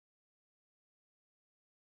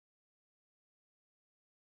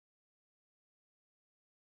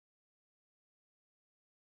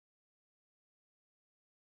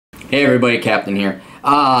Hey everybody, Captain here.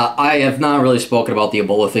 I have not really spoken about the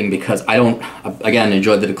Ebola thing because I don't, again,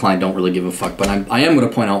 enjoyed the decline, don't really give a fuck, but I am going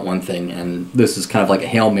to point out one thing, and this is kind of like a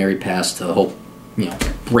Hail Mary pass to hope,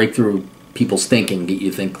 break through people's thinking, get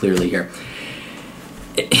you to think clearly here.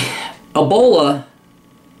 Ebola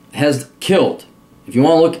has killed, if you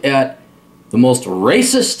want to look at the most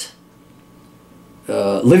racist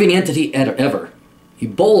living entity ever,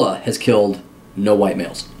 Ebola has killed no white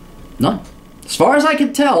males. None. As far as I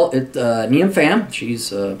can tell, Niam Pham,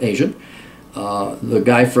 she's Asian, the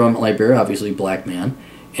guy from Liberia, obviously black man,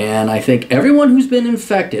 and I think everyone who's been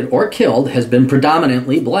infected or killed has been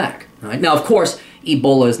predominantly black. Right? Now, of course,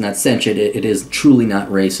 Ebola is not sentient, it is truly not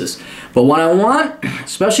racist. But what I want,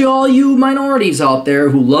 especially all you minorities out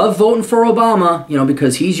there who love voting for Obama,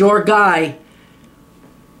 because he's your guy,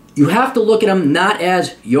 you have to look at him not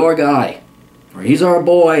as your guy. Or he's our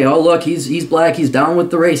boy, oh look, he's black, he's down with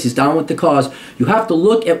the race, he's down with the cause. You have to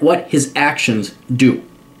look at what his actions do.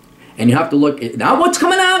 And you have to look at, not what's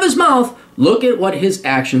coming out of his mouth, look at what his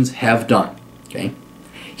actions have done. Okay?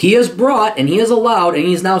 He has brought, and he has allowed, and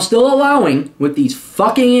he's now still allowing, with these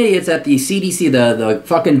fucking idiots at the CDC, the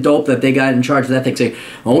fucking dope that they got in charge of that thing, say,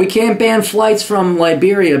 oh, we can't ban flights from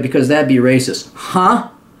Liberia because that'd be racist.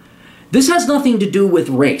 Huh? This has nothing to do with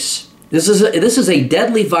race. This is a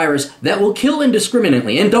deadly virus that will kill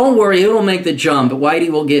indiscriminately. And don't worry, it'll make the jump.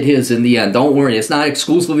 Whitey will get his in the end. Don't worry, it's not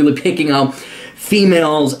exclusively picking out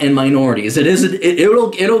females and minorities.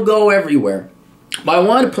 It'll go everywhere. But I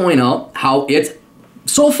want to point out how it's,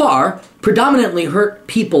 so far, predominantly hurt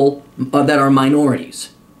people that are minorities.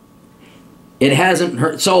 It hasn't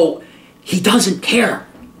hurt, so he doesn't care.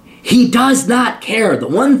 He does not care. The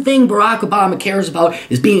one thing Barack Obama cares about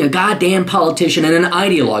is being a goddamn politician and an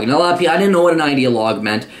ideologue. And a lot of people, I didn't know what an ideologue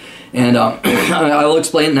meant. And I will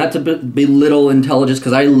explain, not to belittle intelligence,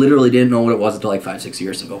 because I literally didn't know what it was until like 5-6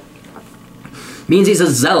 years ago. It means he's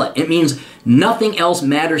a zealot. It means nothing else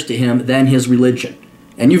matters to him than his religion.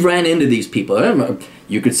 And you've ran into these people.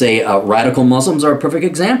 You could say radical Muslims are a perfect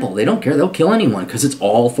example. They don't care. They'll kill anyone because it's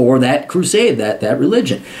all for that crusade, that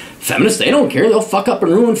religion. Feminists, they don't care. They'll fuck up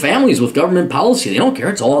and ruin families with government policy. They don't care.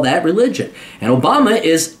 It's all that religion. And Obama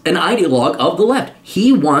is an ideologue of the left.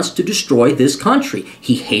 He wants to destroy this country.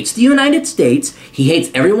 He hates the United States. He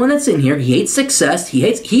hates everyone that's in here. He hates success.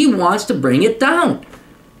 He wants to bring it down.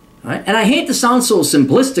 Right? And I hate to sound so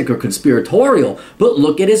simplistic or conspiratorial, but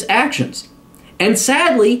look at his actions. And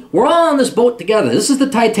sadly, we're all on this boat together. This is the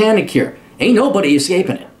Titanic here. Ain't nobody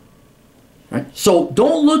escaping it. Right? So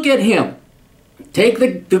don't look at him. Take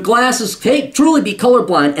the glasses, truly be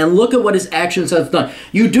colorblind, and look at what his actions have done.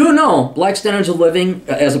 You do know black standards of living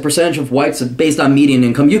as a percentage of whites based on median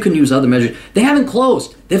income. You can use other measures. They haven't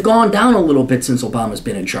closed. They've gone down a little bit since Obama's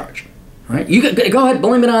been in charge. Right? You go ahead,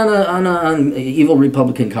 blame it on evil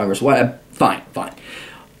Republican Congress. Why? Fine.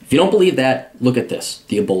 If you don't believe that, look at this,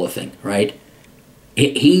 the Ebola thing, right?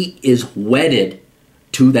 He is wedded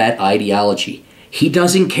to that ideology. He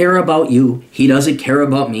doesn't care about you. He doesn't care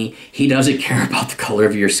about me. He doesn't care about the color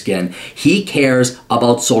of your skin. He cares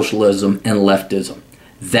about socialism and leftism.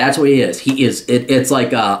 That's what he is. He is. It's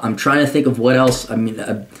like, I'm trying to think of what else. I mean,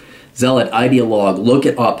 zealot, ideologue. Look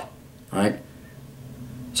it up. All right?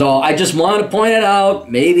 So I just want to point it out.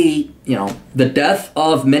 Maybe, the death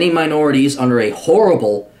of many minorities under a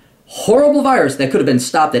horrible, horrible virus that could have been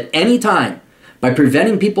stopped at any time by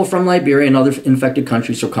preventing people from Liberia and other infected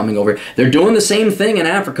countries from coming over. They're doing the same thing in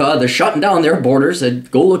Africa. They're shutting down their borders.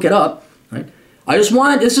 Go look it up. Right? I just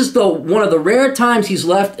want, this is one of the rare times he's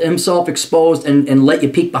left himself exposed and let you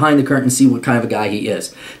peek behind the curtain and see what kind of a guy he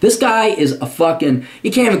is. This guy is a fucking, you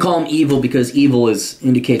can't even call him evil because evil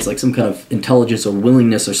indicates like some kind of intelligence or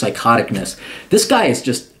willingness or psychoticness. This guy is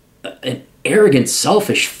just an arrogant,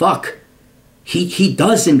 selfish fuck. He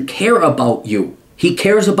doesn't care about you. He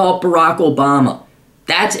cares about Barack Obama.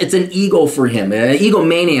 It's an ego for him. An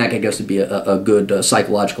egomaniac, I guess, would be a good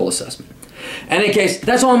psychological assessment. In any case,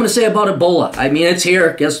 that's all I'm going to say about Ebola. I mean, it's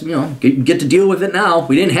here. Guess, get to deal with it now.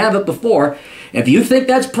 We didn't have it before. If you think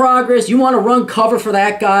that's progress, you want to run cover for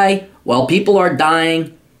that guy while people are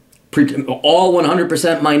dying, all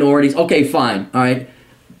 100% minorities, okay, fine. All right.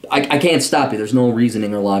 I can't stop you. There's no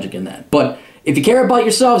reasoning or logic in that. But if you care about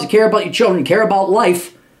yourselves, you care about your children, you care about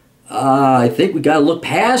life, I think we got to look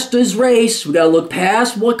past his race, we got to look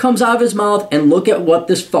past what comes out of his mouth, and look at what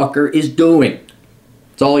this fucker is doing.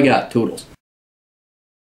 That's all I got. Toodles.